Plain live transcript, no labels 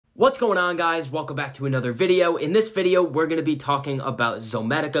What's going on, guys? Welcome back to another video. In this video, we're going to be talking about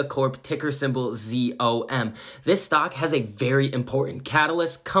Zomedica Corp, ticker symbol ZOM. This stock has a very important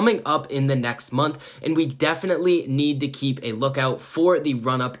catalyst coming up in the next month, and we definitely need to keep a lookout for the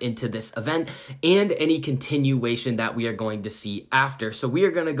run-up into this event and any continuation that we are going to see after. So we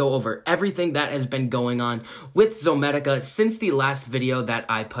are going to go over everything that has been going on with Zomedica since the last video that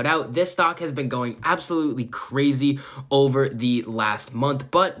I put out. This stock has been going absolutely crazy over the last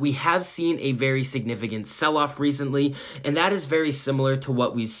month, but we have seen a very significant sell-off recently, and that is very similar to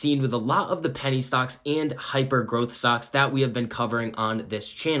what we've seen with a lot of the penny stocks and hyper growth stocks that we have been covering on this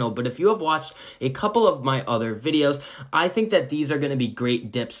channel. But if you have watched a couple of my other videos, I think that these are going to be great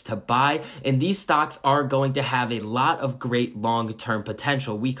dips to buy, and these stocks are going to have a lot of great long-term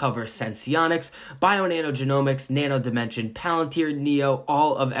potential. We cover Senseonics, Bionanogenomics, Nano Dimension, Palantir, Neo,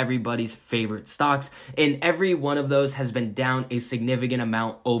 all of everybody's favorite stocks, and every one of those has been down a significant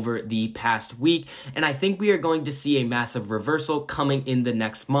amount over the past week, and I think we are going to see a massive reversal coming in the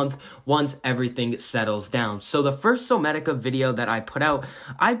next month once everything settles down. So the first Zomedica video that I put out,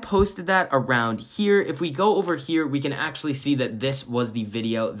 I posted that around here. If we go over here, we can actually see that this was the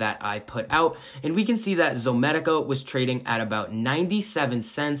video that I put out, and we can see that Zomedica was trading at about 97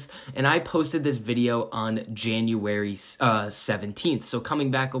 cents, and I posted this video on January 17th. So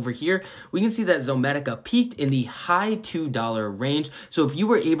coming back over here, we can see that Zomedica peaked in the high $2 range. So if you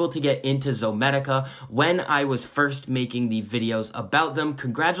were able to get into Zomedica when I was first making the videos about them,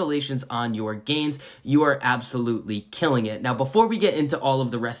 congratulations on your gains. You are absolutely killing it. Now, before we get into all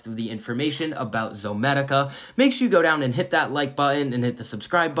of the rest of the information about Zomedica, make sure you go down and hit that like button and hit the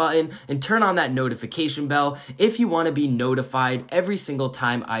subscribe button and turn on that notification bell if you want to be notified every single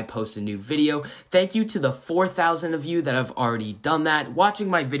time I post a new video. Thank you to the 4,000 of you that have already done that, watching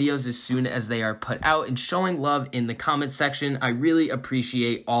my videos as soon as they are put out and showing love in the comment section. I really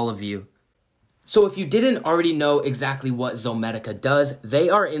appreciate all of you. So if you didn't already know exactly what Zomedica does, they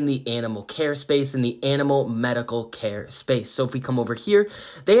are in the animal care space, in the animal medical care space. So if we come over here,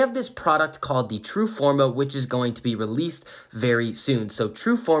 they have this product called the TrueForma, which is going to be released very soon. So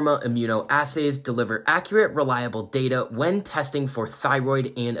TrueForma immunoassays deliver accurate, reliable data when testing for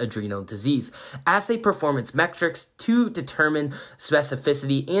thyroid and adrenal disease. Assay performance metrics to determine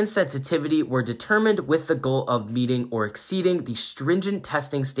specificity and sensitivity were determined with the goal of meeting or exceeding the stringent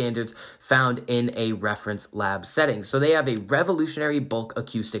testing standards found in a reference lab setting. So they have a revolutionary bulk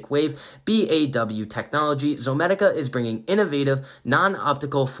acoustic wave, BAW technology. Zomedica is bringing innovative,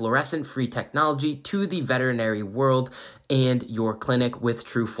 non-optical, fluorescent-free technology to the veterinary world and your clinic with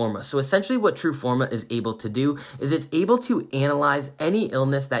TrueForma. So essentially what TrueForma is able to do is it's able to analyze any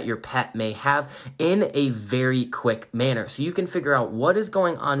illness that your pet may have in a very quick manner. So you can figure out what is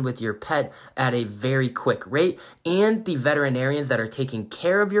going on with your pet at a very quick rate, and the veterinarians that are taking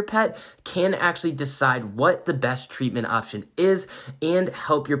care of your pet can actually decide what the best treatment option is and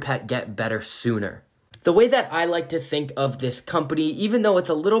help your pet get better sooner. The way that I like to think of this company, even though it's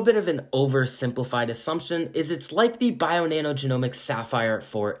a little bit of an oversimplified assumption, is it's like the Bionanogenomics Sapphire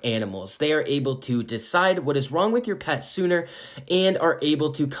for animals. They are able to decide what is wrong with your pet sooner and are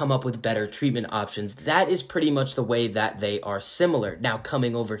able to come up with better treatment options. That is pretty much the way that they are similar. Now,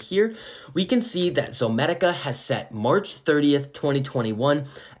 coming over here, we can see that Zomedica has set March 30th, 2021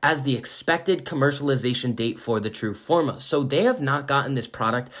 as the expected commercialization date for the TrueForma. So they have not gotten this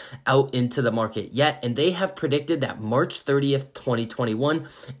product out into the market yet, and they have predicted that March 30th, 2021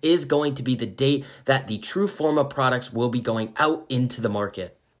 is going to be the date that the TrueForma products will be going out into the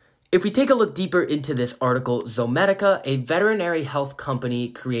market. If we take a look deeper into this article, Zomedica, a veterinary health company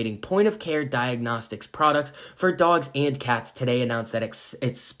creating point-of-care diagnostics products for dogs and cats, today announced that it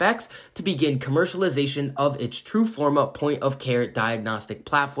expects to begin commercialization of its TrueForma point-of-care diagnostic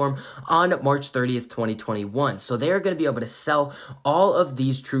platform on March 30th, 2021. So they are going to be able to sell all of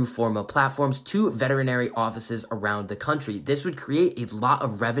these TrueForma platforms to veterinary offices around the country. This would create a lot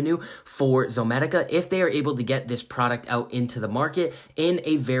of revenue for Zomedica if they are able to get this product out into the market in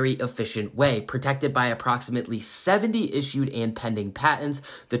a very efficient way. Protected by approximately 70 issued and pending patents,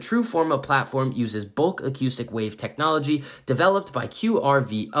 the TrueForma platform uses bulk acoustic wave technology developed by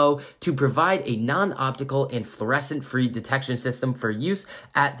QRVO to provide a non-optical and fluorescent-free detection system for use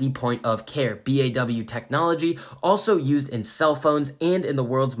at the point of care. BAW technology, also used in cell phones and in the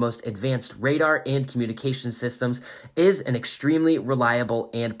world's most advanced radar and communication systems, is an extremely reliable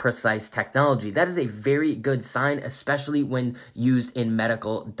and precise technology. That is a very good sign, especially when used in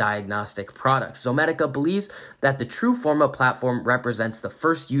medical diagnostics. diagnostic products. Zomedica believes that the TrueForma platform represents the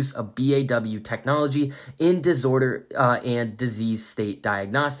first use of BAW technology in disorder and disease state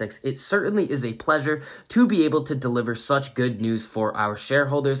diagnostics. It certainly is a pleasure to be able to deliver such good news for our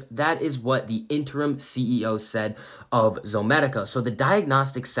shareholders. That is what the interim CEO said of Zomedica. So the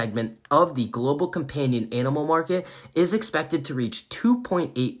diagnostic segment of the global companion animal market is expected to reach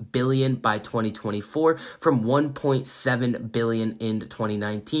 $2.8 billion by 2024 from $1.7 billion in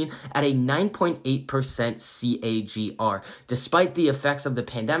 2019 at a 9.8% CAGR. Despite the effects of the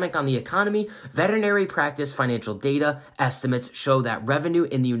pandemic on the economy, veterinary practice financial data estimates show that revenue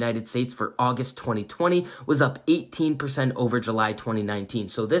in the United States for August 2020 was up 18% over July 2019.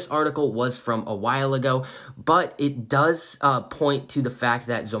 So this article was from a while ago, but it does point to the fact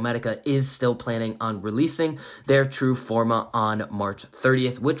that Zomedica is still planning on releasing their TrueForma on March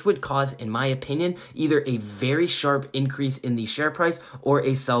 30th, which would cause, in my opinion, either a very sharp increase in the share price or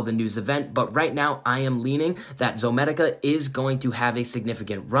a sell the news event. But right now, I am leaning that Zomedica is going to have a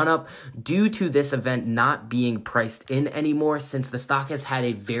significant run-up due to this event not being priced in anymore, since the stock has had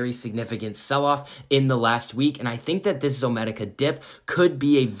a very significant sell-off in the last week. And I think that this Zomedica dip could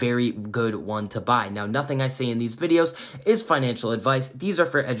be a very good one to buy. Now, nothing I say in these videos is financial advice. These are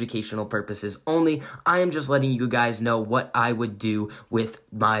for educational purposes only. I am just letting you guys know what I would do with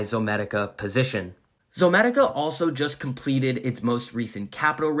my Zomedica position. Zomedica also just completed its most recent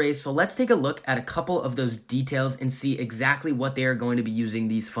capital raise, so let's take a look at a couple of those details and see exactly what they are going to be using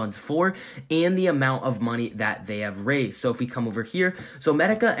these funds for and the amount of money that they have raised. So if we come over here,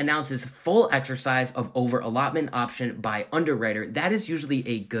 Zomedica announces full exercise of over allotment option by underwriter. That is usually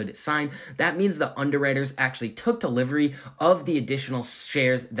a good sign. That means the underwriters actually took delivery of the additional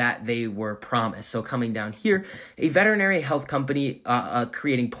shares that they were promised. So coming down here, a veterinary health company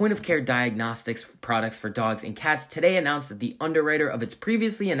creating point-of-care diagnostics products for dogs and cats today announced that the underwriter of its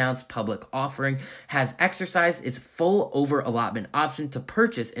previously announced public offering has exercised its full over allotment option to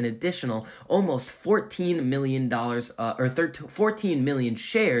purchase an additional almost $14 million 14 million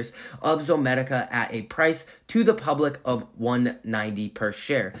shares of Zomedica at a price to the public of $190 per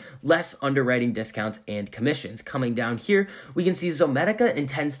share, less underwriting discounts and commissions. Coming down here, we can see Zomedica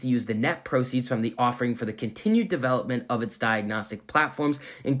intends to use the net proceeds from the offering for the continued development of its diagnostic platforms,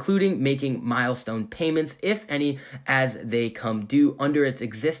 including making milestone payments, if any, as they come due under its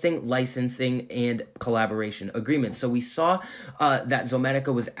existing licensing and collaboration agreement. So we saw that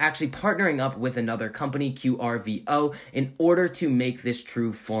Zomedica was actually partnering up with another company, QRVO, in order to make this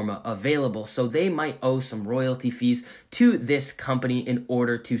TrueForma available. So they might owe some royalty fees to this company in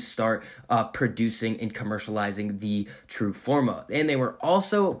order to start producing and commercializing the TrueForma. And they were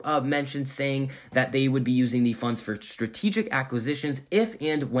also mentioned saying that they would be using the funds for strategic acquisitions if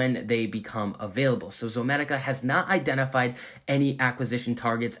and when they become available. So Zomedica has not identified any acquisition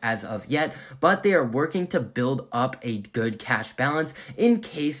targets as of yet, but they are working to build up a good cash balance in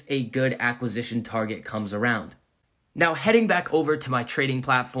case a good acquisition target comes around. Now, heading back over to my trading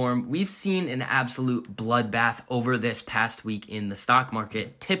platform, we've seen an absolute bloodbath over this past week in the stock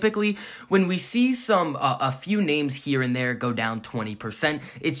market. Typically, when we see a few names here and there go down 20%,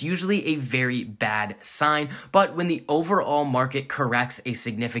 it's usually a very bad sign. But when the overall market corrects a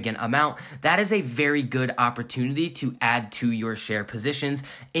significant amount, that is a very good opportunity to add to your share positions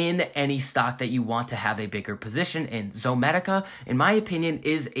in any stock that you want to have a bigger position in. Zomedica, in my opinion,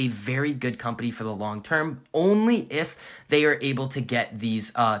 is a very good company for the long term, only if they are able to get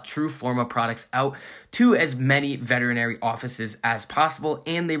these TrueForma products out to as many veterinary offices as possible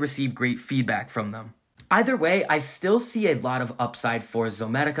and they receive great feedback from them. Either way, I still see a lot of upside for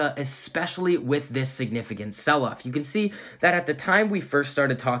Zomedica, especially with this significant sell-off. You can see that at the time we first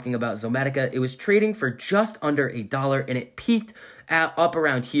started talking about Zomedica, it was trading for just under $1 and it peaked up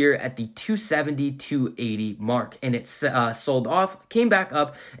around here at the 270, 280 mark. And it sold off, came back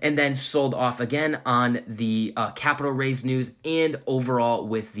up, and then sold off again on the capital raise news and overall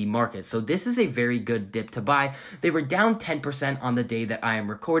with the market. So this is a very good dip to buy. They were down 10% on the day that I am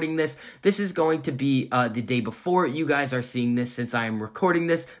recording this. This is going to be the day before you guys are seeing this, since I am recording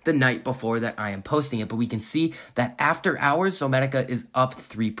this the night before that I am posting it. But we can see that after hours, Zomedica is up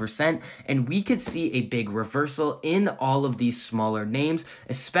 3%, and we could see a big reversal in all of these smaller names,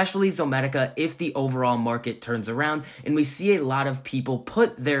 especially Zomedica, if the overall market turns around and we see a lot of people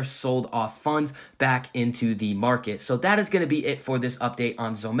put their sold off funds back into the market. So that is going to be it for this update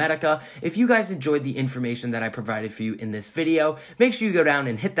on Zomedica. If you guys enjoyed the information that I provided for you in this video, make sure you go down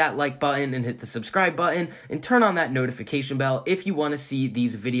and hit that like button and hit the subscribe button and turn on that notification bell if you want to see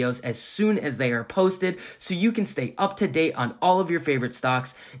these videos as soon as they are posted, so you can stay up to date on all of your favorite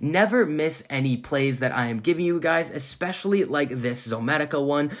stocks. Never miss any plays that I am giving you guys, especially like this this Zomedica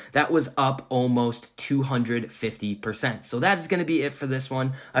one that was up almost 250%. So that is going to be it for this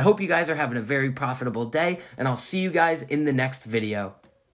one. I hope you guys are having a very profitable day, and I'll see you guys in the next video.